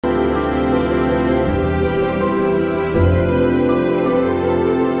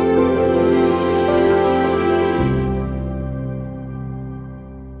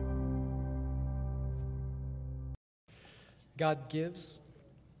God gives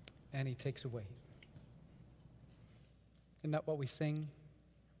and he takes away. Isn't that what we sing?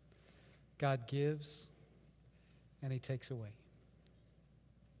 God gives and he takes away.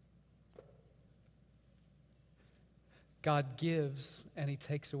 God gives and he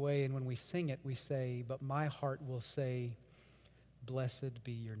takes away, and when we sing it, we say, but my heart will say, blessed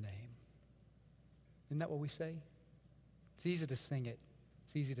be your name. Isn't that what we say? It's easy to sing it.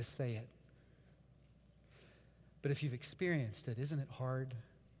 It's easy to say it. But if you've experienced it, isn't it hard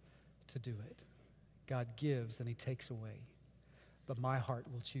to do it? God gives and he takes away, but my heart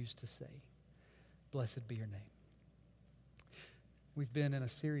will choose to say, blessed be your name. We've been in a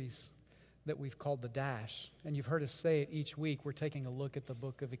series that we've called The Dash, and you've heard us say it each week. We're taking a look at the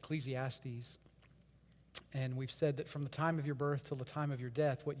book of Ecclesiastes, and we've said that from the time of your birth till the time of your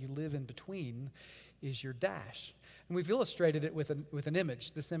death, what you live in between is your dash. And we've illustrated it with an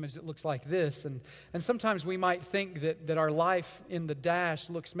image, this image that looks like this, and sometimes we might think that our life in the dash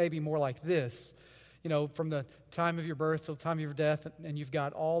looks maybe more like this. You know, from the time of your birth till the time of your death, and you've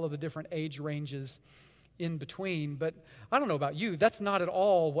got all of the different age ranges in between. But I don't know about you, that's not at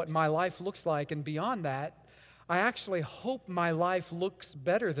all what my life looks like. And beyond that, I actually hope my life looks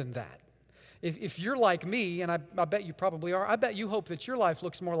better than that. If you're like me, and I bet you probably are, I bet you hope that your life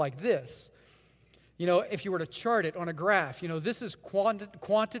looks more like this. You know, if you were to chart it on a graph, you know, this is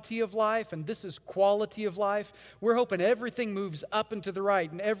quantity of life and this is quality of life. We're hoping everything moves up and to the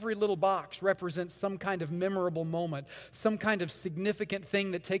right, and every little box represents some kind of memorable moment, some kind of significant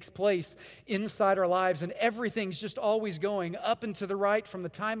thing that takes place inside our lives, and everything's just always going up and to the right from the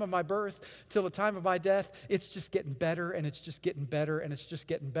time of my birth till the time of my death. It's just getting better, and it's just getting better, and it's just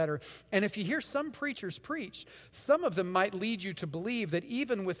getting better. And if you hear some preachers preach, some of them might lead you to believe that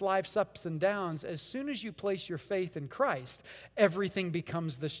even with life's ups and downs, as soon as you place your faith in Christ, everything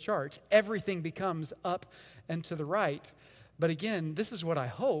becomes this chart. Everything becomes up and to the right. But again, this is what I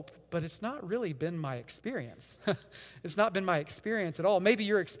hope, but it's not really been my experience. It's not been my experience at all. Maybe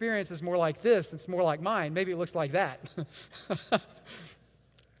your experience is more like this. It's more like mine. Maybe it looks like that.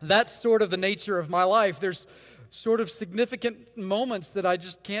 That's sort of the nature of my life. There's sort of significant moments that I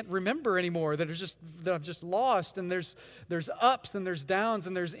just can't remember anymore, that I've just lost, and there's ups and there's downs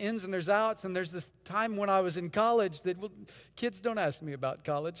and there's ins and there's outs, and there's this time when I was in college that, well, kids, don't ask me about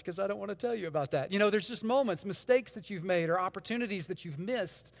college because I don't want to tell you about that. You know, there's just moments, mistakes that you've made or opportunities that you've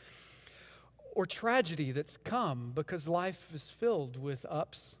missed or tragedy that's come because life is filled with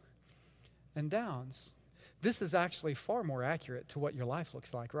ups and downs. This is actually far more accurate to what your life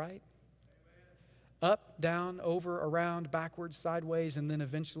looks like, right? Up, down, over, around, backwards, sideways, and then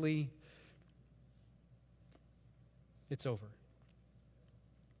eventually it's over.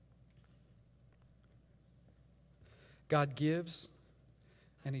 God gives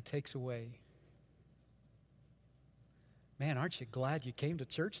and he takes away. Man, aren't you glad you came to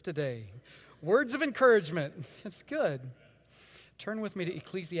church today? Words of encouragement. It's good. Turn with me to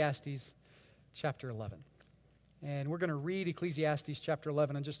Ecclesiastes chapter 11. And we're going to read Ecclesiastes chapter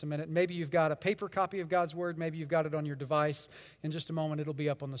 11 in just a minute. Maybe you've got a paper copy of God's Word. Maybe you've got it on your device. In just a moment, it'll be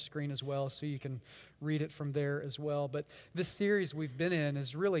up on the screen as well, so you can read it from there as well. But this series we've been in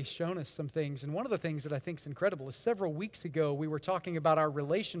has really shown us some things. And one of the things that I think is incredible is several weeks ago, we were talking about our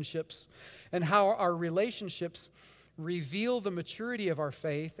relationships and how our relationships reveal the maturity of our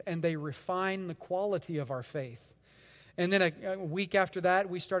faith and they refine the quality of our faith. And then a week after that,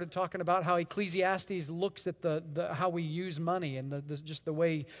 we started talking about how Ecclesiastes looks at how we use money and just the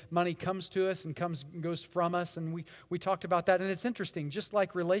way money comes to us and goes from us. And we talked about that. And it's interesting, just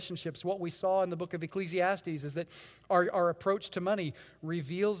like relationships, what we saw in the book of Ecclesiastes is that our approach to money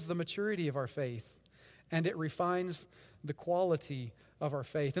reveals the maturity of our faith, and it refines the quality of our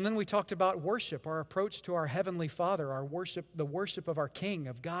faith. And then we talked about worship, our approach to our Heavenly Father, our worship, the worship of our King,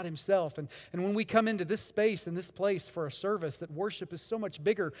 of God Himself. And when we come into this space and this place for a service, that worship is so much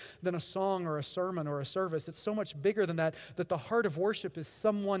bigger than a song or a sermon or a service. It's so much bigger than that the heart of worship is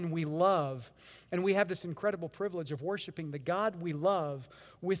someone we love. And we have this incredible privilege of worshiping the God we love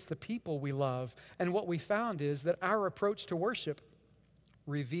with the people we love. And what we found is that our approach to worship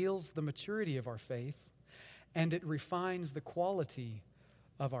reveals the maturity of our faith, and it refines the quality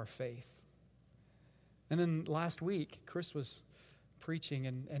of our faith. And then last week, Chris was preaching,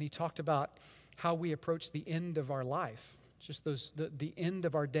 and he talked about how we approach the end of our life, just the end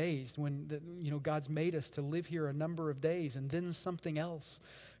of our days when God's made us to live here a number of days, and then something else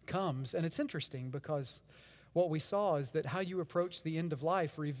comes. And it's interesting because what we saw is that how you approach the end of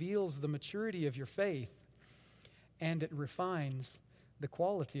life reveals the maturity of your faith, and it refines the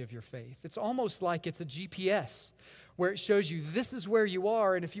quality of your faith. It's almost like it's a GPS where it shows you this is where you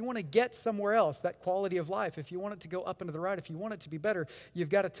are, and if you want to get somewhere else, that quality of life, if you want it to go up and to the right, if you want it to be better, you've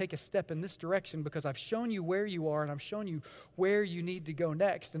got to take a step in this direction because I've shown you where you are and I've shown you where you need to go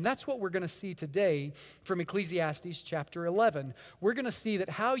next. And that's what we're going to see today from Ecclesiastes chapter 11. We're going to see that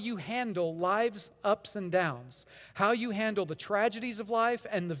how you handle life's ups and downs, how you handle the tragedies of life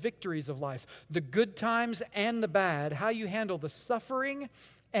and the victories of life, the good times and the bad, how you handle the suffering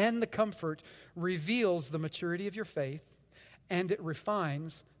and the comfort reveals the maturity of your faith, and it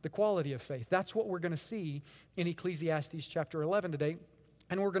refines the quality of faith. That's what we're going to see in Ecclesiastes chapter 11 today,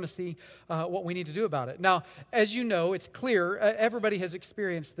 and we're going to see what we need to do about it. Now, as you know, it's clear, everybody has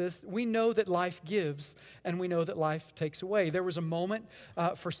experienced this. We know that life gives, and we know that life takes away. There was a moment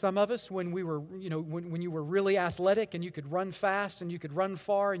for some of us when we were, when you were really athletic and you could run fast and you could run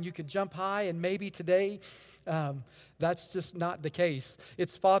far and you could jump high, and maybe today that's just not the case.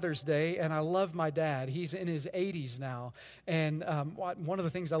 It's Father's Day, and I love my dad. He's in his 80s now, and one of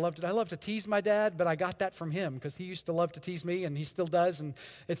the things I love to tease my dad, but I got that from him because he used to love to tease me, and he still does, and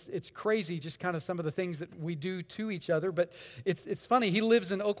it's crazy just kind of some of the things that we do to each other, but it's funny. He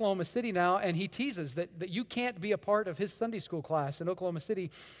lives in Oklahoma City now, and he teases that you can't be a part of his Sunday school class in Oklahoma City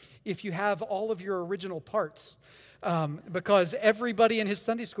if you have all of your original parts. Because everybody in his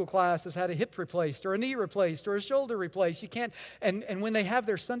Sunday school class has had a hip replaced or a knee replaced or a shoulder replaced. You can't, and when they have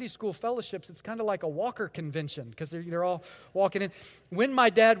their Sunday school fellowships, it's kind of like a walker convention because they're all walking in. When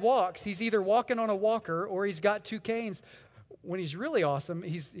my dad walks, he's either walking on a walker or he's got two canes. When he's really awesome,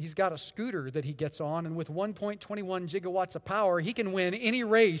 he's got a scooter that he gets on, and with 1.21 gigawatts of power, he can win any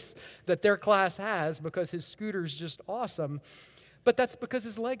race that their class has because his scooter's just awesome. But that's because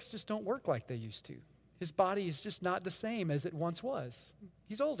his legs just don't work like they used to. His body is just not the same as it once was.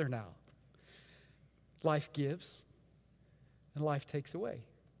 He's older now. Life gives, and life takes away.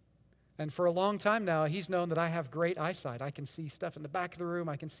 And for a long time now, he's known that I have great eyesight. I can see stuff in the back of the room.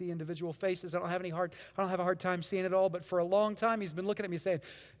 I can see individual faces. I don't have a hard time seeing it all. But for a long time, he's been looking at me saying,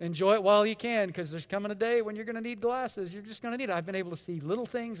 enjoy it while you can, because there's coming a day when you're going to need glasses. You're just going to need it. I've been able to see little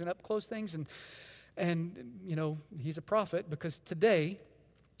things and up-close things. And he's a prophet because today,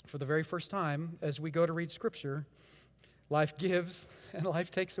 for the very first time, as we go to read Scripture, life gives and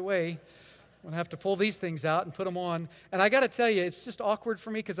life takes away. I'm going to have to pull these things out and put them on. And I got to tell you, it's just awkward for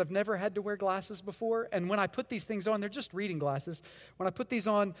me because I've never had to wear glasses before. And when I put these things on, they're just reading glasses. When I put these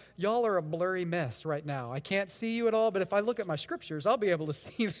on, y'all are a blurry mess right now. I can't see you at all, but if I look at my scriptures, I'll be able to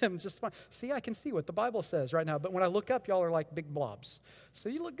see them just fine. See, I can see what the Bible says right now. But when I look up, y'all are like big blobs. So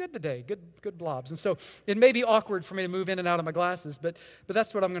you look good today, good blobs. And so it may be awkward for me to move in and out of my glasses, but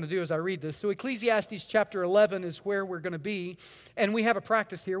that's what I'm going to do as I read this. So Ecclesiastes chapter 11 is where we're going to be. And we have a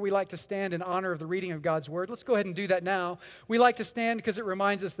practice here. We like to stand in honor of the reading of God's word. Let's go ahead and do that now. We like to stand because it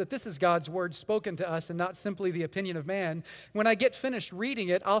reminds us that this is God's word spoken to us and not simply the opinion of man. When I get finished reading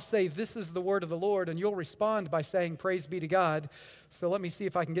it, I'll say, this is the word of the Lord, and you'll respond by saying, praise be to God. So let me see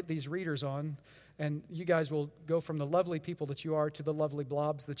if I can get these readers on. And you guys will go from the lovely people that you are to the lovely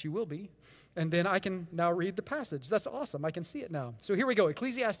blobs that you will be. And then I can now read the passage. That's awesome. I can see it now. So here we go.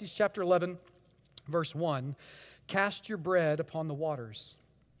 Ecclesiastes chapter 11, verse 1. Cast your bread upon the waters,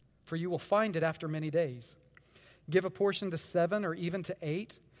 for you will find it after many days. Give a portion to 7 or even to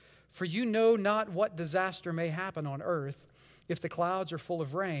 8, for you know not what disaster may happen on earth. If the clouds are full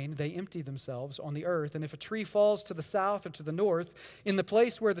of rain, they empty themselves on the earth. And if a tree falls to the south or to the north, in the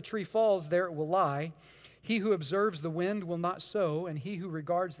place where the tree falls, there it will lie. He who observes the wind will not sow, and he who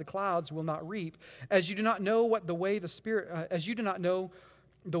regards the clouds will not reap. As you do not know the way the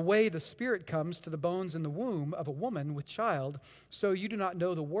Spirit comes to the bones in the womb of a woman with child, so you do not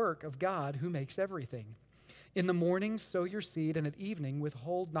know the work of God who makes everything. In the morning sow your seed, and at evening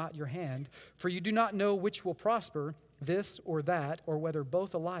withhold not your hand, for you do not know which will prosper, this or that, or whether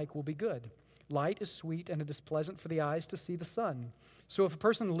both alike will be good. Light is sweet, and it is pleasant for the eyes to see the sun. So if a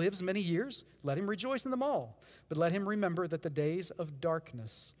person lives many years, let him rejoice in them all, but let him remember that the days of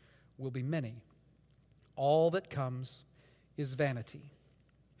darkness will be many. All that comes is vanity.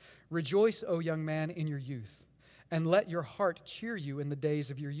 Rejoice, O young man, in your youth, and let your heart cheer you in the days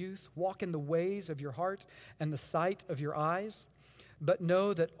of your youth. Walk in the ways of your heart and the sight of your eyes. But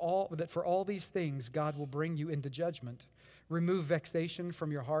know that for all these things God will bring you into judgment. Remove vexation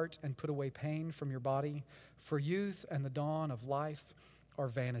from your heart and put away pain from your body. For youth and the dawn of life are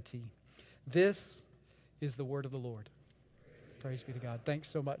vanity. This is the word of the Lord. Praise be to God. Thanks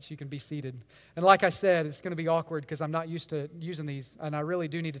so much. You can be seated. And like I said, it's going to be awkward because I'm not used to using these, and I really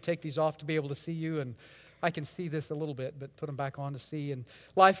do need to take these off to be able to see you. And I can see this a little bit, but put them back on to see. And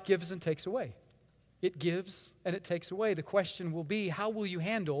life gives and takes away. It gives and it takes away. The question will be, how will you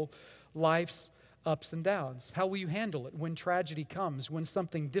handle life's ups and downs? How will you handle it when tragedy comes, when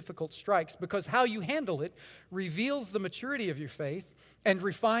something difficult strikes? Because how you handle it reveals the maturity of your faith and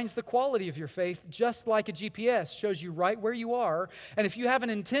refines the quality of your faith, just like a GPS shows you right where you are. And if you have an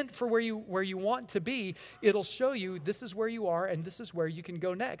intent for where you want to be, it'll show you this is where you are and this is where you can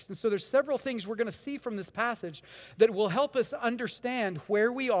go next. And so there's several things we're going to see from this passage that will help us understand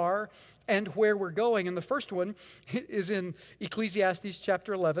where we are and where we're going. And the first one is in Ecclesiastes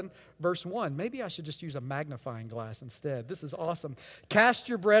chapter 11, verse 1. Maybe I should just use a magnifying glass instead. This is awesome. Cast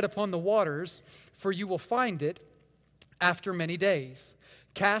your bread upon the waters, for you will find it after many days.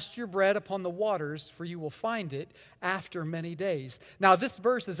 Cast your bread upon the waters, for you will find it after many days. Now, this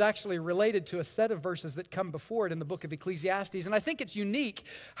verse is actually related to a set of verses that come before it in the book of Ecclesiastes, and I think it's unique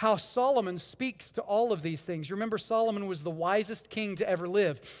how Solomon speaks to all of these things. Remember, Solomon was the wisest king to ever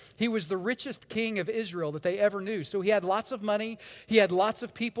live. He was the richest king of Israel that they ever knew. So he had lots of money. He had lots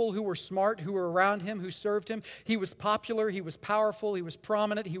of people who were smart, who were around him, who served him. He was popular. He was powerful. He was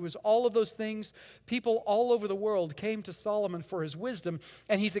prominent. He was all of those things. People all over the world came to Solomon for his wisdom.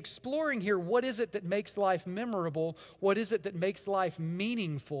 And he's exploring here, what is it that makes life memorable? What is it that makes life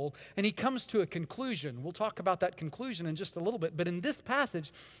meaningful? And he comes to a conclusion. We'll talk about that conclusion in just a little bit. But in this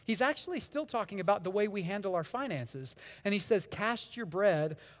passage, he's actually still talking about the way we handle our finances. And he says, cast your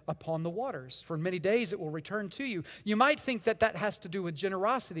bread upon the waters. For many days it will return to you. You might think that that has to do with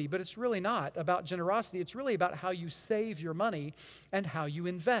generosity, but it's really not about generosity. It's really about how you save your money and how you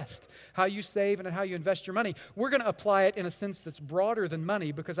invest. How you save and how you invest your money. We're going to apply it in a sense that's broader than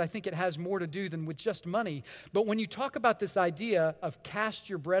money, because I think it has more to do than with just money. But when you talk about this idea of cast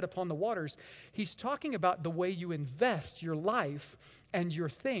your bread upon the waters, he's talking about the way you invest your life and your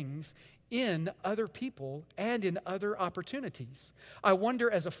things in other people and in other opportunities. I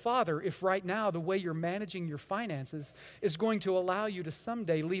wonder as a father if right now the way you're managing your finances is going to allow you to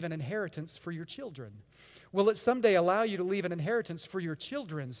someday leave an inheritance for your children. Will it someday allow you to leave an inheritance for your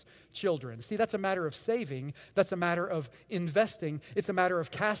children's children? See, that's a matter of saving. That's a matter of investing. It's a matter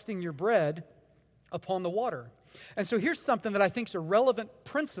of casting your bread upon the water. And so here's something that I think is a relevant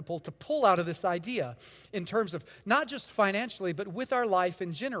principle to pull out of this idea in terms of not just financially, but with our life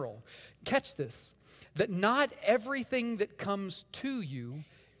in general. Catch this, that not everything that comes to you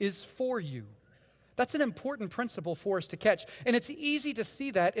is for you. That's an important principle for us to catch. And it's easy to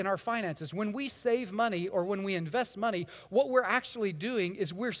see that in our finances. When we save money or when we invest money, what we're actually doing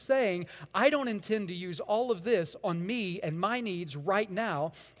is we're saying, I don't intend to use all of this on me and my needs right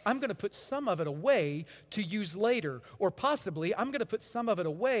now. I'm going to put some of it away to use later. Or possibly, I'm going to put some of it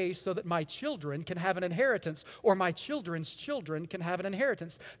away so that my children can have an inheritance, or my children's children can have an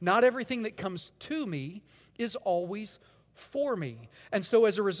inheritance. Not everything that comes to me is always for me. And so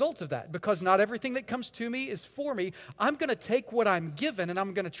as a result of that, because not everything that comes to me is for me, I'm going to take what I'm given and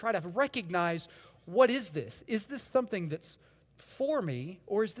I'm going to try to recognize, what is this? Is this something that's for me,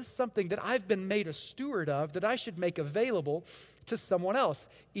 or is this something that I've been made a steward of that I should make available to someone else?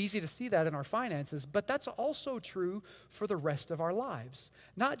 Easy to see that in our finances, but that's also true for the rest of our lives.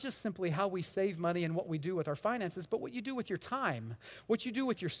 Not just simply how we save money and what we do with our finances, but what you do with your time, what you do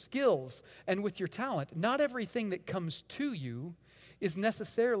with your skills and with your talent. Not everything that comes to you is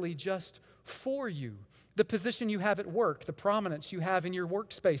necessarily just for you. The position you have at work, the prominence you have in your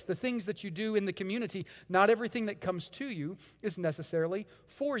workspace, the things that you do in the community, not everything that comes to you is necessarily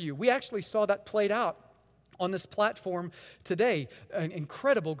for you. We actually saw that played out on this platform today. An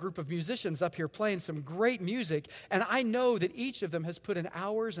incredible group of musicians up here playing some great music, and I know that each of them has put in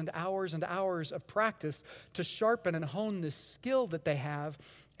hours and hours and hours of practice to sharpen and hone this skill that they have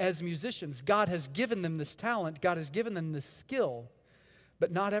as musicians. God has given them this talent, God has given them this skill,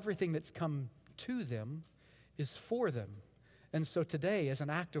 but not everything that's come to them is for them. And so today, as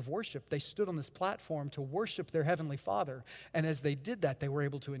an act of worship, they stood on this platform to worship their Heavenly Father. And as they did that, they were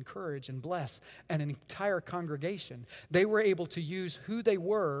able to encourage and bless an entire congregation. They were able to use who they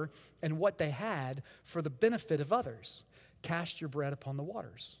were and what they had for the benefit of others. Cast your bread upon the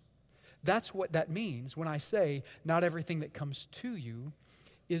waters. That's what that means when I say not everything that comes to you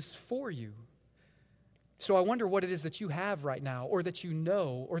is for you. So I wonder what it is that you have right now, or that you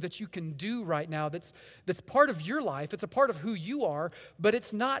know, or that you can do right now that's part of your life. It's a part of who you are, but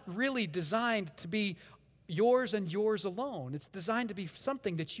it's not really designed to be yours and yours alone. It's designed to be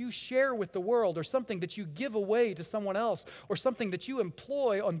something that you share with the world, or something that you give away to someone else, or something that you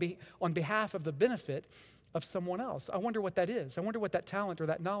employ on behalf of the benefit of someone else. I wonder what that is. I wonder what that talent or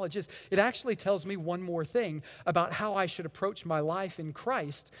that knowledge is. It actually tells me one more thing about how I should approach my life in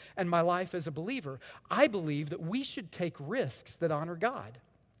Christ and my life as a believer. I believe that we should take risks that honor God.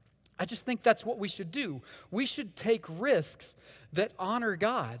 I just think that's what we should do. We should take risks that honor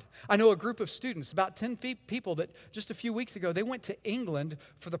God. I know a group of students, about 10 people, that just a few weeks ago, they went to England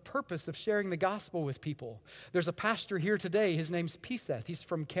for the purpose of sharing the gospel with people. There's a pastor here today. His name's Piseth. He's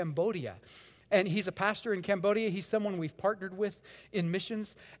from Cambodia. And he's a pastor in Cambodia. He's someone we've partnered with in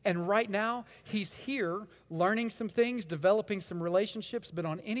missions. And right now, he's here learning some things, developing some relationships. But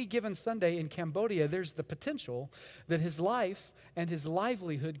on any given Sunday in Cambodia, there's the potential that his life and his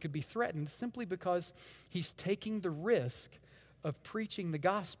livelihood could be threatened simply because he's taking the risk of preaching the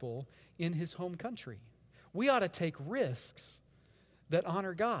gospel in his home country. We ought to take risks that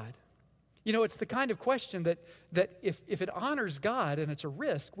honor God. You know, it's the kind of question that if it honors God and it's a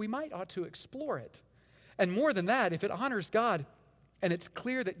risk, we might ought to explore it. And more than that, if it honors God and it's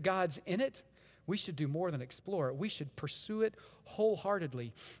clear that God's in it, we should do more than explore it. We should pursue it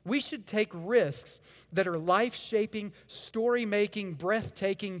wholeheartedly. We should take risks that are life-shaping, story-making,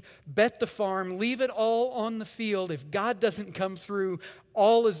 breathtaking, bet the farm, leave it all on the field. If God doesn't come through,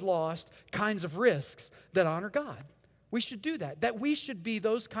 all is lost, kinds of risks that honor God. We should do that we should be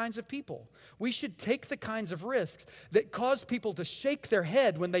those kinds of people. We should take the kinds of risks that cause people to shake their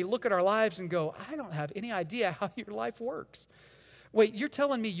head when they look at our lives and go, I don't have any idea how your life works. Wait, you're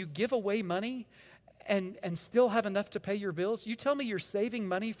telling me you give away money and still have enough to pay your bills? You tell me you're saving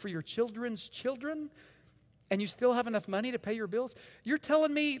money for your children's children and you still have enough money to pay your bills? You're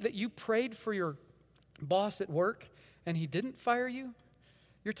telling me that you prayed for your boss at work and he didn't fire you?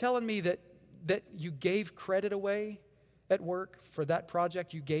 You're telling me that you gave credit away at work for that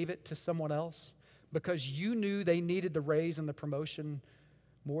project, you gave it to someone else because you knew they needed the raise and the promotion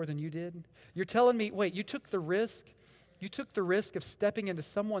more than you did? You're telling me, wait, you took the risk of stepping into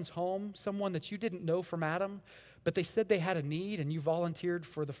someone's home, someone that you didn't know from Adam, but they said they had a need and you volunteered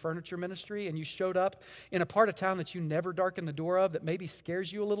for the furniture ministry and you showed up in a part of town that you never darkened the door of that maybe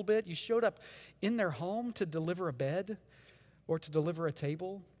scares you a little bit. You showed up in their home to deliver a bed or to deliver a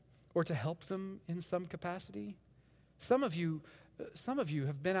table or to help them in some capacity. Some of you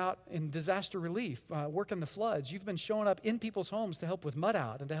have been out in disaster relief, working the floods. You've been showing up in people's homes to help with mud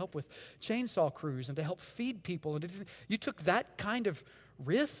out and to help with chainsaw crews and to help feed people. And you took that kind of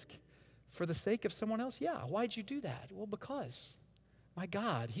risk for the sake of someone else? Yeah. Why'd you do that? Well, because, my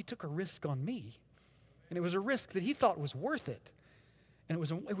God, he took a risk on me. And it was a risk that he thought was worth it. And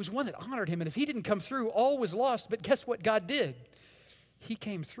it was one that honored him. And if he didn't come through, all was lost. But guess what God did? He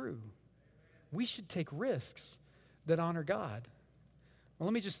came through. We should take risks that honor God. Well,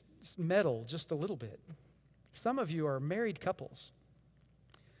 let me just meddle just a little bit. Some of you are married couples.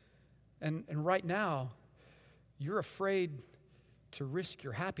 And right now, you're afraid to risk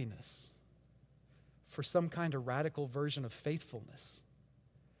your happiness for some kind of radical version of faithfulness.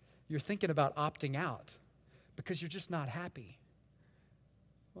 You're thinking about opting out because you're just not happy.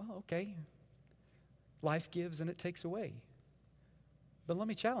 Well, okay. Life gives and it takes away. But let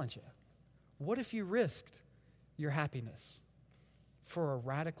me challenge you. What if you risked your happiness for a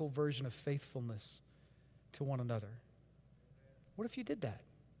radical version of faithfulness to one another? What if you did that?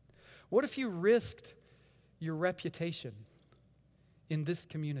 What if you risked your reputation in this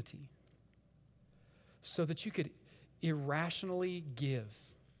community so that you could irrationally give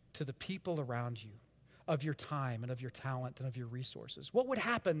to the people around you of your time and of your talent and of your resources? What would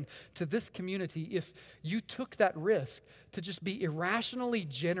happen to this community if you took that risk to just be irrationally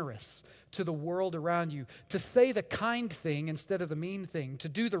generous to the world around you, to say the kind thing instead of the mean thing, to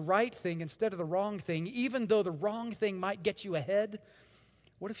do the right thing instead of the wrong thing, even though the wrong thing might get you ahead?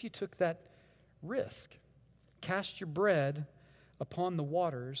 What if you took that risk? Cast your bread upon the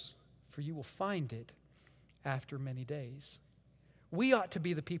waters, for you will find it after many days. We ought to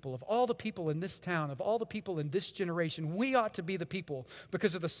be the people, of all the people in this town, of all the people in this generation, we ought to be the people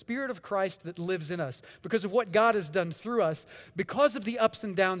because of the Spirit of Christ that lives in us, because of what God has done through us, because of the ups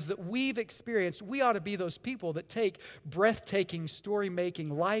and downs that we've experienced. We ought to be those people that take breathtaking, story-making,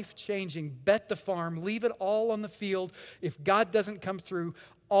 life-changing, bet the farm, leave it all on the field. If God doesn't come through,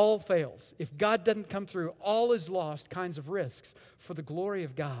 all fails. If God doesn't come through, all is lost kinds of risks for the glory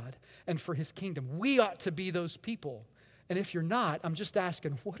of God and for His kingdom. We ought to be those people. And if you're not, I'm just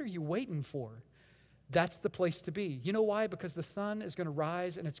asking, what are you waiting for? That's the place to be. You know why? Because the sun is going to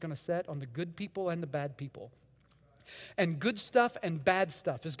rise and it's going to set on the good people and the bad people. And good stuff and bad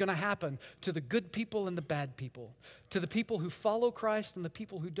stuff is going to happen to the good people and the bad people, to the people who follow Christ and the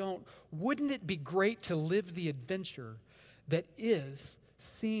people who don't. Wouldn't it be great to live the adventure that is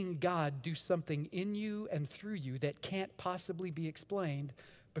seeing God do something in you and through you that can't possibly be explained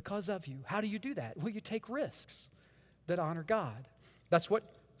because of you? How do you do that? Well, you take risks that honor God. That's what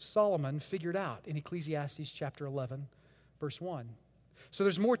Solomon figured out in Ecclesiastes chapter 11, verse 1. So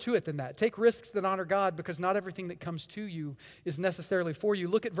there's more to it than that. Take risks that honor God, because not everything that comes to you is necessarily for you.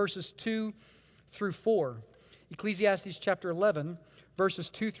 Look at verses 2 through 4. Ecclesiastes chapter 11, verses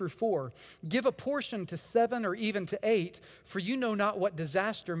 2 through 4. Give a portion to 7 or even to 8, for you know not what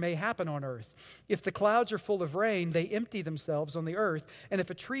disaster may happen on earth. If the clouds are full of rain, they empty themselves on the earth. And if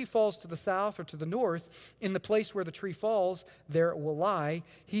a tree falls to the south or to the north, in the place where the tree falls, there it will lie.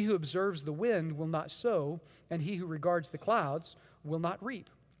 He who observes the wind will not sow, and he who regards the clouds will not reap.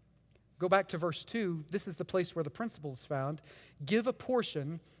 Go back to verse 2. This is the place where the principle is found. Give a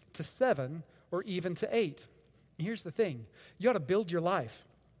portion to 7 or even to 8. Here's the thing. You ought to build your life.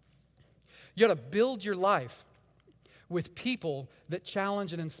 You ought to build your life with people that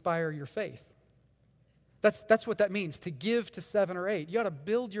challenge and inspire your faith. That's what that means, to give to 7 or 8. You ought to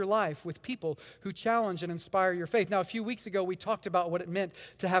build your life with people who challenge and inspire your faith. Now, a few weeks ago, we talked about what it meant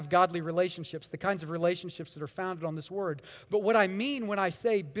to have godly relationships, the kinds of relationships that are founded on this word. But what I mean when I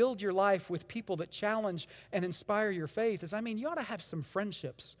say build your life with people that challenge and inspire your faith is, you ought to have some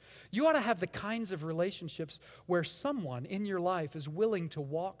friendships. You ought to have the kinds of relationships where someone in your life is willing to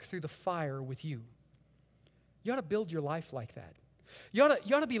walk through the fire with you. You ought to build your life like that. You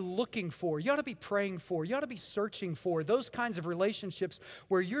ought to be looking for, you ought to be praying for, you ought to be searching for those kinds of relationships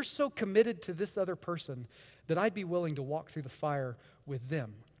where you're so committed to this other person that I'd be willing to walk through the fire with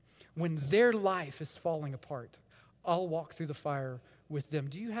them. When their life is falling apart, I'll walk through the fire with them.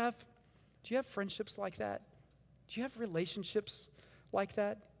 Do you have friendships like that? Do you have relationships like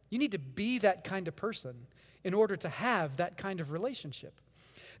that? You need to be that kind of person in order to have that kind of relationship.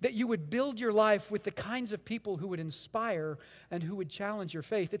 That you would build your life with the kinds of people who would inspire and who would challenge your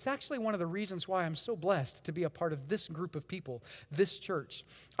faith. It's actually one of the reasons why I'm so blessed to be a part of this group of people, this church.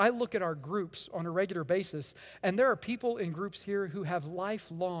 I look at our groups on a regular basis, and there are people in groups here who have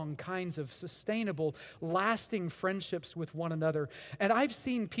lifelong kinds of sustainable, lasting friendships with one another. And I've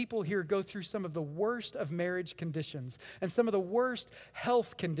seen people here go through some of the worst of marriage conditions and some of the worst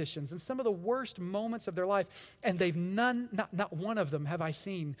health conditions and some of the worst moments of their life, and not one of them have I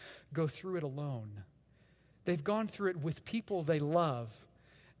seen go through it alone. They've gone through it with people they love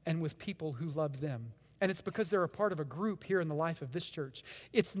and with people who love them. And it's because they're a part of a group here in the life of this church.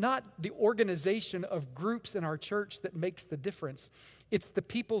 It's not the organization of groups in our church that makes the difference. It's the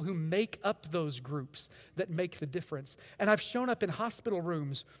people who make up those groups that make the difference. And I've shown up in hospital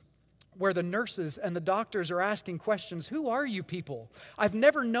rooms where the nurses and the doctors are asking questions. Who are you people? I've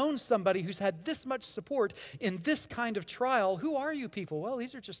never known somebody who's had this much support in this kind of trial. Who are you people? Well,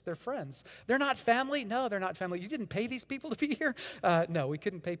 these are just their friends. They're not family? No, they're not family. You didn't pay these people to be here? No, we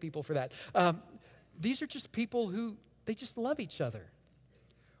couldn't pay people for that. These are just people who, they just love each other.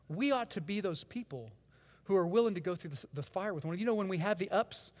 We ought to be those people who are willing to go through the fire with one. You know, when we have the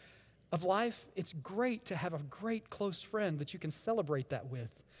ups of life, it's great to have a great close friend that you can celebrate that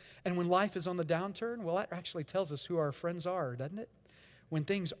with. And when life is on the downturn, well, that actually tells us who our friends are, doesn't it? When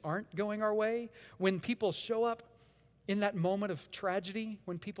things aren't going our way, when people show up in that moment of tragedy,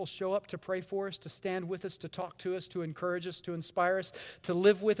 when people show up to pray for us, to stand with us, to talk to us, to encourage us, to inspire us, to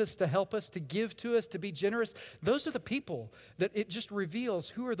live with us, to help us, to give to us, to be generous, those are the people that it just reveals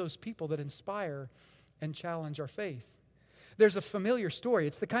who are those people that inspire and challenge our faith. There's a familiar story.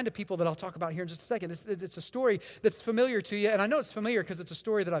 It's the kind of people that I'll talk about here in just a second. It's a story that's familiar to you, and I know it's familiar because it's a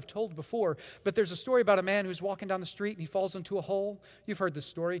story that I've told before, but there's a story about a man who's walking down the street and he falls into a hole. You've heard this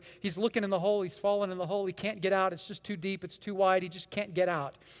story. He's looking in the hole. He's fallen in the hole. He can't get out. It's just too deep. It's too wide. He just can't get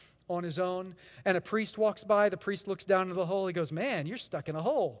out on his own. And a priest walks by. The priest looks down into the hole. He goes, "Man, you're stuck in a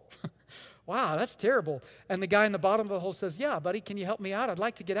hole." Wow, that's terrible. And the guy in the bottom of the hole says, "Yeah, buddy, can you help me out? I'd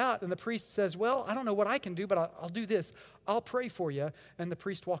like to get out." And the priest says, "Well, I don't know what I can do, but I'll do this. I'll pray for you." And the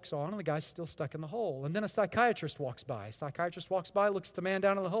priest walks on, and the guy's still stuck in the hole. And then a psychiatrist walks by. Psychiatrist walks by, looks at the man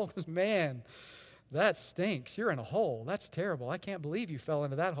down in the hole, and goes, "Man, that stinks. You're in a hole. That's terrible. I can't believe you fell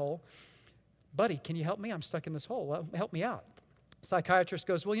into that hole. Buddy, can you help me? I'm stuck in this hole. Well, help me out." Psychiatrist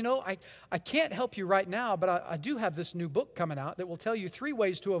goes, "Well, you know, I can't help you right now, but I do have this new book coming out that will tell you 3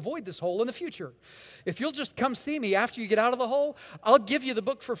 ways to avoid this hole in the future. If you'll just come see me after you get out of the hole, I'll give you the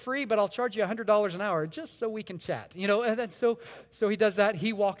book for free, but I'll charge you $100 an hour just so we can chat." You know, and then so he does that.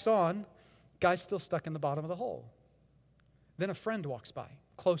 He walks on. Guy's still stuck in the bottom of the hole. Then a friend walks by,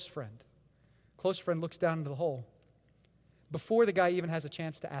 close friend. Close friend looks down into the hole. Before the guy even has a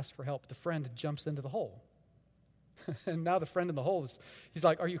chance to ask for help, the friend jumps into the hole. And now the friend in the hole he's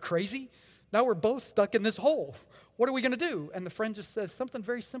like, "Are you crazy? Now we're both stuck in this hole. What are we going to do?" And the friend just says something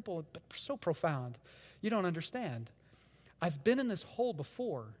very simple, but so profound. "You don't understand. I've been in this hole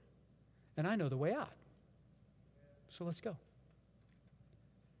before, and I know the way out. So let's go."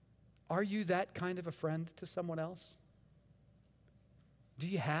 Are you that kind of a friend to someone else? Do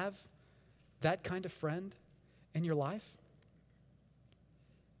you have that kind of friend in your life?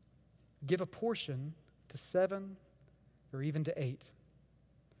 Give a portion to 7 or even to 8,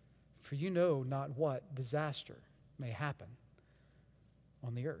 for you know not what disaster may happen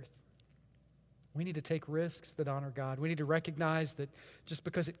on the earth. We need to take risks that honor God. We need to recognize that just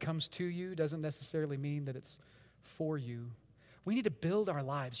because it comes to you doesn't necessarily mean that it's for you. We need to build our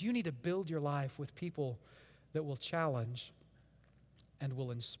lives. You need to build your life with people that will challenge and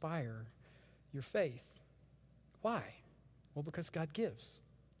will inspire your faith. Why? Well, because God gives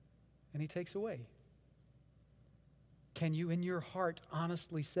and He takes away. Can you in your heart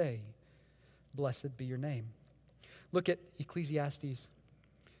honestly say, "Blessed be your name"? Look at Ecclesiastes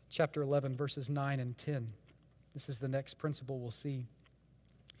chapter 11, verses 9 and 10. This is the next principle we'll see.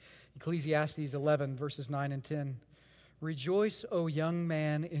 Ecclesiastes 11, verses 9 and 10. Rejoice, O young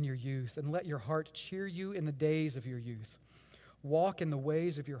man, in your youth, and let your heart cheer you in the days of your youth. Walk in the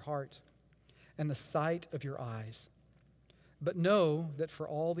ways of your heart and the sight of your eyes. But know that for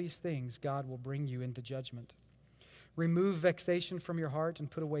all these things God will bring you into judgment. Remove vexation from your heart and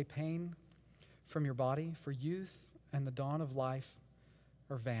put away pain from your body, for youth and the dawn of life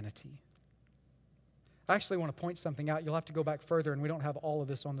are vanity. I actually want to point something out. You'll have to go back further, and we don't have all of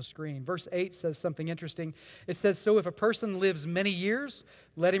this on the screen. Verse 8 says something interesting. It says, "So if a person lives many years,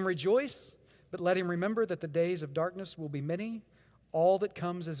 let him rejoice, but let him remember that the days of darkness will be many. All that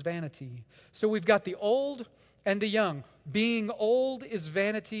comes is vanity." So we've got the old and the young. Being old is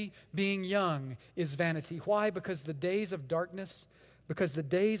vanity. Being young is vanity. Why? Because the days of darkness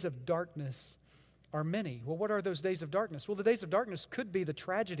are many. Well, what are those days of darkness? Well, the days of darkness could be the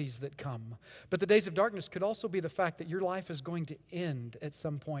tragedies that come. But the days of darkness could also be the fact that your life is going to end at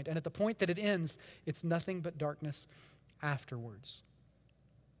some point. And at the point that it ends, it's nothing but darkness afterwards.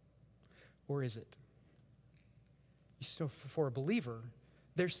 Or is it? So for a believer,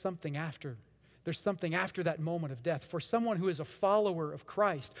 there's something after. There's something after that moment of death. For someone who is a follower of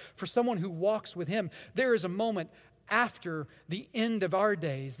Christ, for someone who walks with Him, there is a moment after the end of our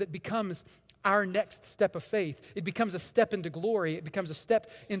days that becomes our next step of faith. It becomes a step into glory. It becomes a step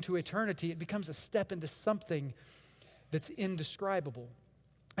into eternity. It becomes a step into something that's indescribable.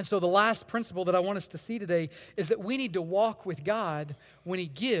 And so the last principle that I want us to see today is that we need to walk with God when He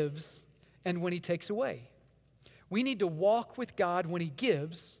gives and when He takes away. We need to walk with God when He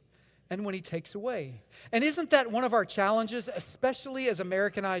gives and when He takes away. And isn't that one of our challenges, especially as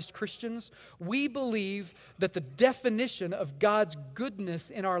Americanized Christians? We believe that the definition of God's goodness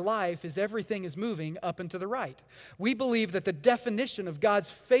in our life is everything is moving up and to the right. We believe that the definition of God's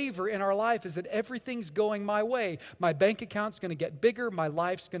favor in our life is that everything's going my way. My bank account's going to get bigger, my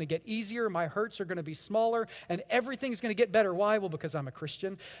life's going to get easier, my hurts are going to be smaller, and everything's going to get better. Why? Well, because I'm a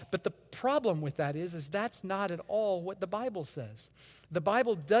Christian. But the problem with that is that's not at all what the Bible says. The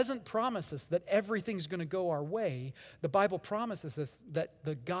Bible doesn't promise us that everything's going to go our way. The Bible promises us that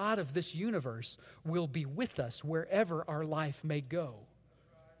the God of this universe will be with us wherever our life may go.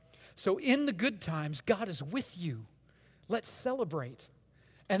 So in the good times, God is with you. Let's celebrate.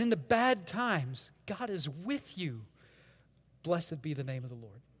 And in the bad times, God is with you. Blessed be the name of the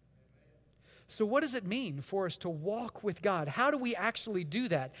Lord. So what does it mean for us to walk with God? How do we actually do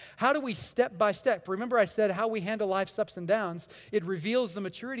that? How do we step by step? Remember I said how we handle life's ups and downs. It reveals the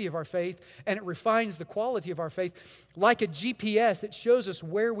maturity of our faith and it refines the quality of our faith. Like a GPS, it shows us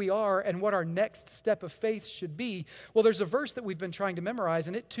where we are and what our next step of faith should be. Well, there's a verse that we've been trying to memorize,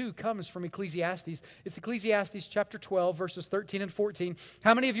 and it too comes from Ecclesiastes. It's Ecclesiastes chapter 12, verses 13 and 14.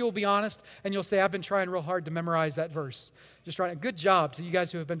 How many of you will be honest and you'll say, I've been trying real hard to memorize that verse? Just trying. Good job to you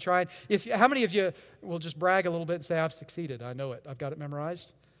guys who have been trying. How many of you will just brag a little bit and say, I've succeeded. I know it. I've got it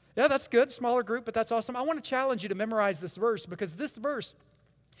memorized. Yeah, that's good. Smaller group, but that's awesome. I want to challenge you to memorize this verse, because this verse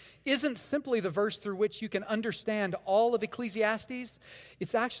isn't simply the verse through which you can understand all of Ecclesiastes.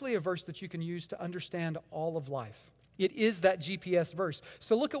 It's actually a verse that you can use to understand all of life. It is that GPS verse.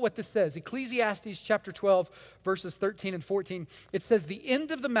 So look at what this says. Ecclesiastes chapter 12, verses 13 and 14. It says, the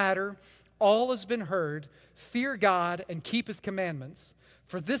end of the matter, all has been heard. Fear God and keep His commandments,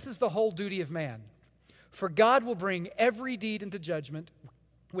 for this is the whole duty of man. For God will bring every deed into judgment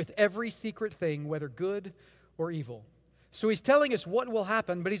with every secret thing, whether good or evil. So He's telling us what will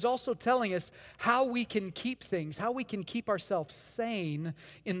happen, but He's also telling us how we can keep things, how we can keep ourselves sane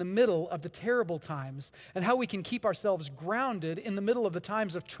in the middle of the terrible times, and how we can keep ourselves grounded in the middle of the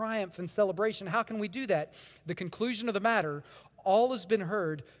times of triumph and celebration. How can we do that? The conclusion of the matter, all has been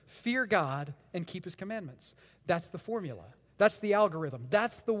heard, fear God and keep His commandments. That's the formula. That's the algorithm.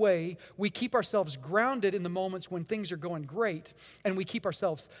 That's the way we keep ourselves grounded in the moments when things are going great, and we keep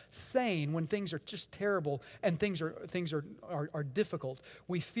ourselves sane when things are just terrible and things are difficult.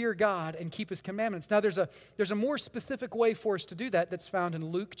 We fear God and keep His commandments. Now, there's a more specific way for us to do that that's found in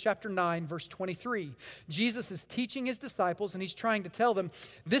Luke chapter 9, verse 23. Jesus is teaching His disciples, and He's trying to tell them,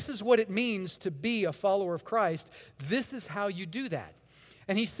 this is what it means to be a follower of Christ. This is how you do that.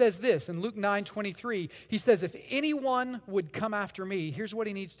 And He says this in Luke 9:23. He says, if anyone would come after me, here's what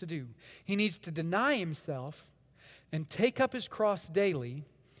he needs to do. He needs to deny himself and take up his cross daily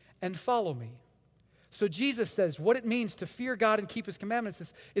and follow me. So Jesus says what it means to fear God and keep His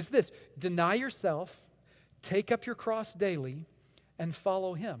commandments is this: deny yourself, take up your cross daily, and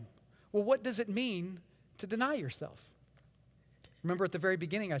follow Him. Well, what does it mean to deny yourself? Remember at the very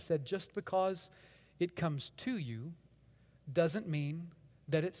beginning I said just because it comes to you doesn't mean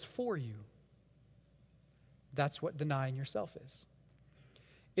that it's for you. That's what denying yourself is.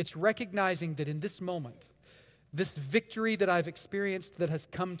 It's recognizing that in this moment, this victory that I've experienced that has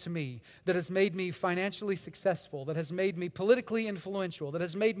come to me, that has made me financially successful, that has made me politically influential, that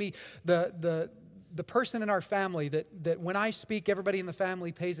has made me the person in our family that when I speak, everybody in the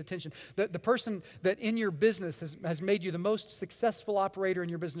family pays attention, the person that in your business has made you the most successful operator in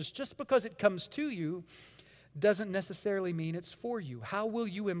your business, just because it comes to you doesn't necessarily mean it's for you. How will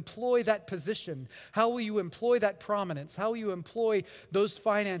you employ that position? How will you employ that prominence? How will you employ those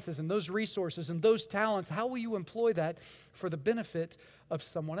finances and those resources and those talents? How will you employ that for the benefit of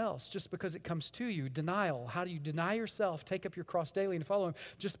someone else? Just because it comes to you, denial. How do you deny yourself, take up your cross daily and follow Him?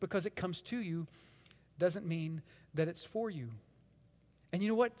 Just because it comes to you doesn't mean that it's for you. And you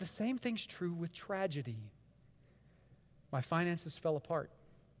know what? The same thing's true with tragedy. My finances fell apart.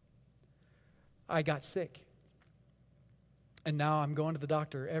 I got sick. And now I'm going to the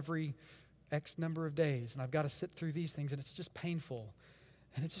doctor every X number of days, and I've got to sit through these things, and it's just painful,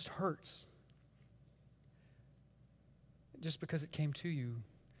 and it just hurts. Just because it came to you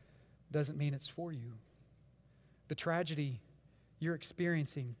doesn't mean it's for you. The tragedy you're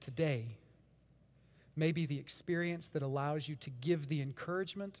experiencing today may be the experience that allows you to give the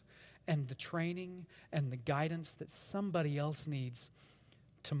encouragement and the training and the guidance that somebody else needs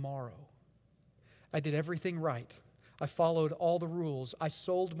tomorrow. I did everything right. I followed all the rules. I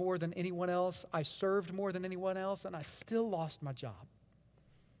sold more than anyone else. I served more than anyone else, and I still lost my job.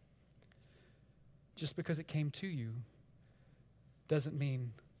 Just because it came to you doesn't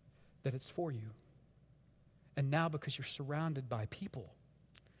mean that it's for you. And now because you're surrounded by people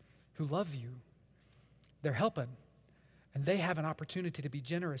who love you, they're helping, and they have an opportunity to be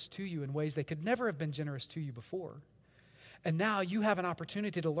generous to you in ways they could never have been generous to you before. And now you have an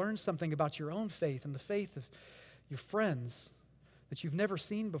opportunity to learn something about your own faith and the faith of your friends that you've never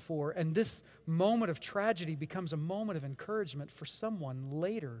seen before. And this moment of tragedy becomes a moment of encouragement for someone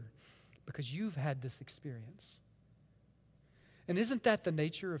later because you've had this experience. And isn't that the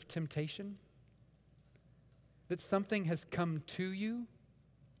nature of temptation? That something has come to you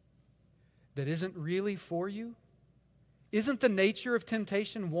that isn't really for you? Isn't the nature of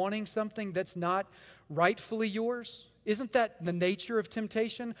temptation wanting something that's not rightfully yours? Isn't that the nature of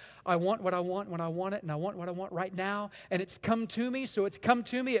temptation? I want what I want when I want it, and I want what I want right now, and it's come to me, so it's come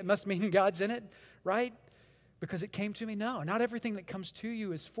to me. It must mean God's in it, right? Because it came to me? No, not everything that comes to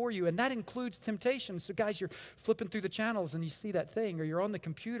you is for you, and that includes temptation. So guys, you're flipping through the channels and you see that thing, or you're on the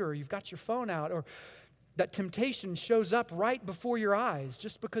computer, or you've got your phone out, or that temptation shows up right before your eyes.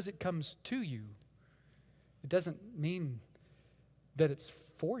 Just because it comes to you, it doesn't mean that it's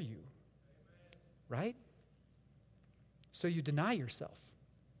for you, right? So you deny yourself.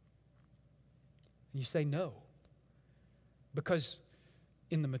 And you say no. Because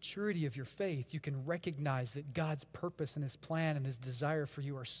in the maturity of your faith, you can recognize that God's purpose and His plan and His desire for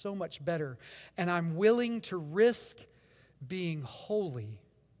you are so much better. And I'm willing to risk being holy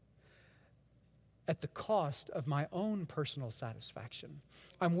at the cost of my own personal satisfaction.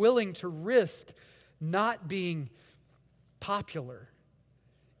 I'm willing to risk not being popular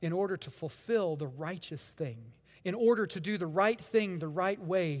in order to fulfill the righteous thing, in order to do the right thing the right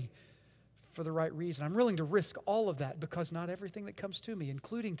way for the right reason. I'm willing to risk all of that because not everything that comes to me,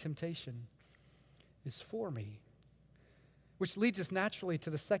 including temptation, is for me. Which leads us naturally to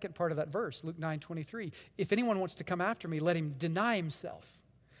the second part of that verse, Luke 9:23. If anyone wants to come after me, let him deny himself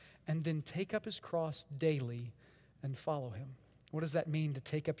and then take up his cross daily and follow Him. What does that mean, to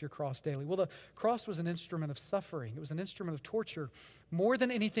take up your cross daily? Well, the cross was an instrument of suffering. It was an instrument of torture. More than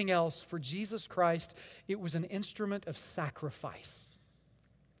anything else, for Jesus Christ, it was an instrument of sacrifice.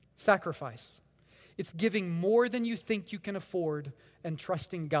 Sacrifice. It's giving more than you think you can afford and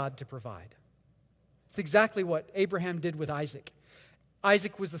trusting God to provide. It's exactly what Abraham did with Isaac.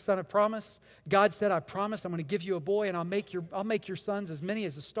 Isaac was the son of promise. God said, I promise I'm going to give you a boy, and I'll make your sons as many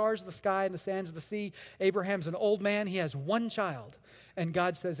as the stars of the sky and the sands of the sea. Abraham's an old man. He has one child. And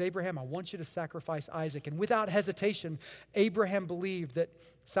God says, Abraham, I want you to sacrifice Isaac. And without hesitation, Abraham believed that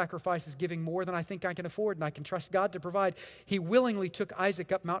sacrifice is giving more than I think I can afford, and I can trust God to provide. He willingly took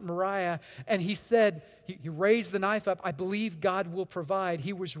Isaac up Mount Moriah, and he said, he raised the knife up, I believe God will provide.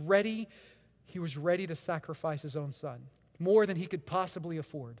 He was ready to sacrifice his own son, more than he could possibly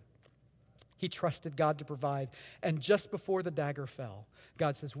afford. He trusted God to provide. And just before the dagger fell,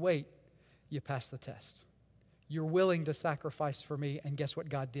 God says, wait, you passed the test. You're willing to sacrifice for me. And guess what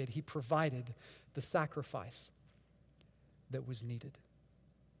God did? He provided the sacrifice that was needed.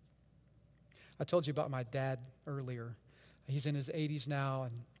 I told you about my dad earlier. He's in his 80s now.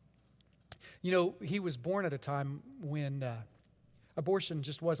 And, he was born at a time when abortion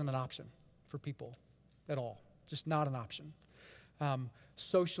just wasn't an option for people at all. Just not an option.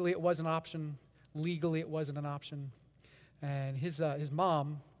 Socially, it wasn't an option. Legally, it wasn't an option. And his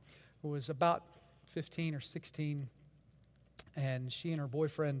mom was about 15 or 16, and she and her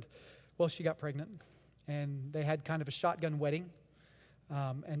boyfriend, she got pregnant, and they had kind of a shotgun wedding.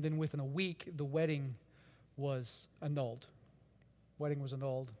 And then within a week, the wedding was annulled. Wedding was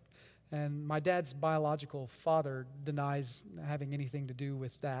annulled. And my dad's biological father denies having anything to do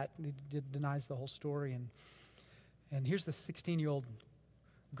with that. He denies the whole story. And here's the 16-year-old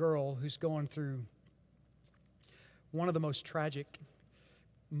girl who's going through one of the most tragic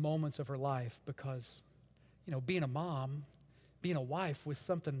moments of her life because, being a mom, being a wife was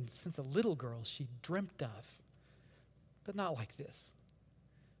something since a little girl she dreamt of, but not like this.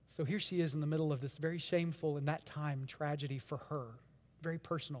 So here she is in the middle of this very shameful, in that time, tragedy for her, very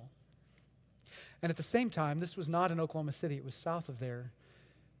personal. And at the same time, this was not in Oklahoma City, it was south of there.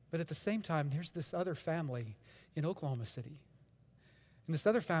 But at the same time, there's this other family in Oklahoma City. And this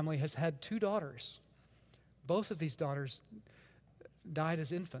other family has had 2 daughters. Both of these daughters died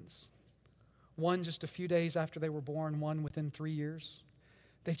as infants. One just a few days after they were born, one within 3 years.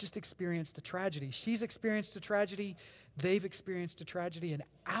 They've just experienced a tragedy. She's experienced a tragedy. They've experienced a tragedy. And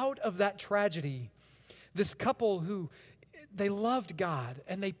out of that tragedy, this couple who, they loved God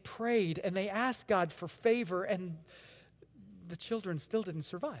and they prayed and they asked God for favor, and the children still didn't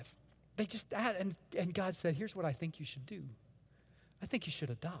survive. They just, and God said, here's what I think you should do. I think you should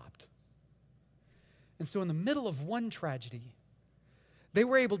adopt. And so in the middle of one tragedy, they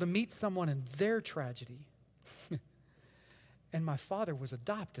were able to meet someone in their tragedy. And my father was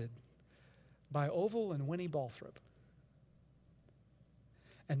adopted by Oval and Winnie Balthrop.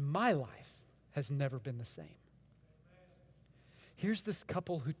 And my life has never been the same. Here's this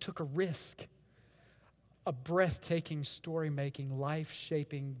couple who took a risk, a breathtaking, story-making,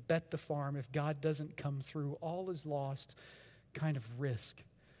 life-shaping, bet the farm, if God doesn't come through, all is lost kind of risk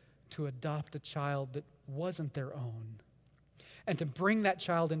to adopt a child that wasn't their own and to bring that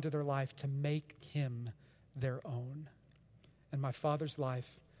child into their life to make him their own. And my father's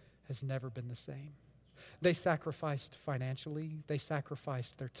life has never been the same. They sacrificed financially. They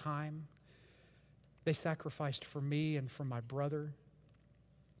sacrificed their time. They sacrificed for me and for my brother.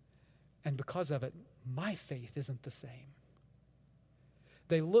 And because of it, my faith isn't the same.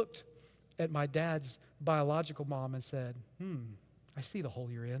 They looked at my dad's biological mom and said, I see the hole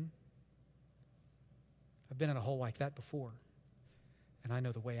you're in. I've been in a hole like that before, and I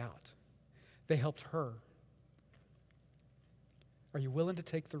know the way out. They helped her. Are you willing to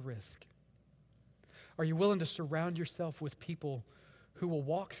take the risk? Are you willing to surround yourself with people who will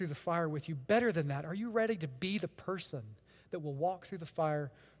walk through the fire with you? Better than that, are you ready to be the person that will walk through the fire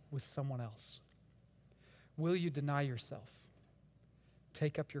with someone else? Will you deny yourself,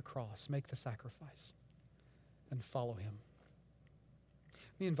 take up your cross, make the sacrifice, and follow him?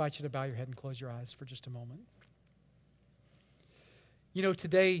 Let me invite you to bow your head and close your eyes for just a moment.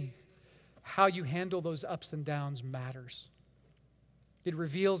 Today, how you handle those ups and downs matters. It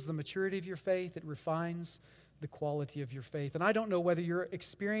reveals the maturity of your faith. It refines the quality of your faith. And I don't know whether you're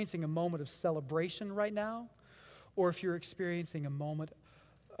experiencing a moment of celebration right now or if you're experiencing a moment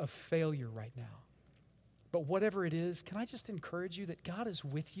of failure right now. But whatever it is, can I just encourage you that God is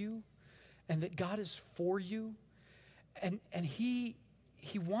with you and that God is for you, and He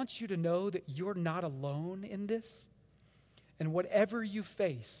wants you to know that you're not alone in this. And whatever you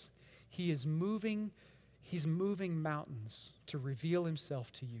face, He's moving mountains to reveal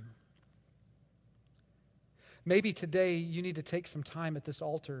Himself to you. Maybe today you need to take some time at this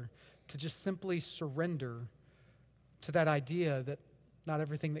altar to just simply surrender to that idea that not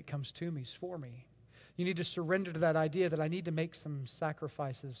everything that comes to me is for me. You need to surrender to that idea that I need to make some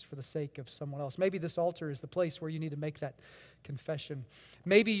sacrifices for the sake of someone else. Maybe this altar is the place where you need to make that confession.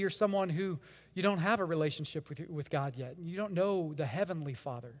 Maybe you're someone who you don't have a relationship with God yet. You don't know the Heavenly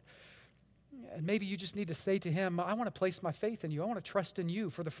Father. And maybe you just need to say to him, I want to place my faith in you. I want to trust in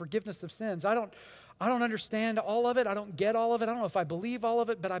you for the forgiveness of sins. I don't understand all of it. I don't get all of it. I don't know if I believe all of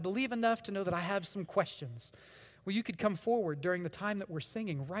it, but I believe enough to know that I have some questions. Well, you could come forward during the time that we're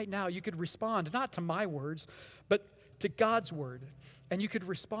singing right now. You could respond, not to my words, but to God's word. And you could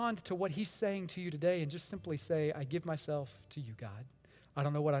respond to what he's saying to you today and just simply say, I give myself to you, God. I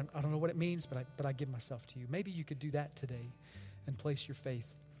don't know what it means, but I give myself to you. Maybe you could do that today and place your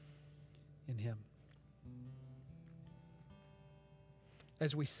faith in him.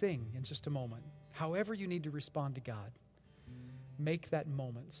 As we sing in just a moment, however you need to respond to God, make that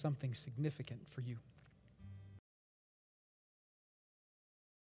moment something significant for you.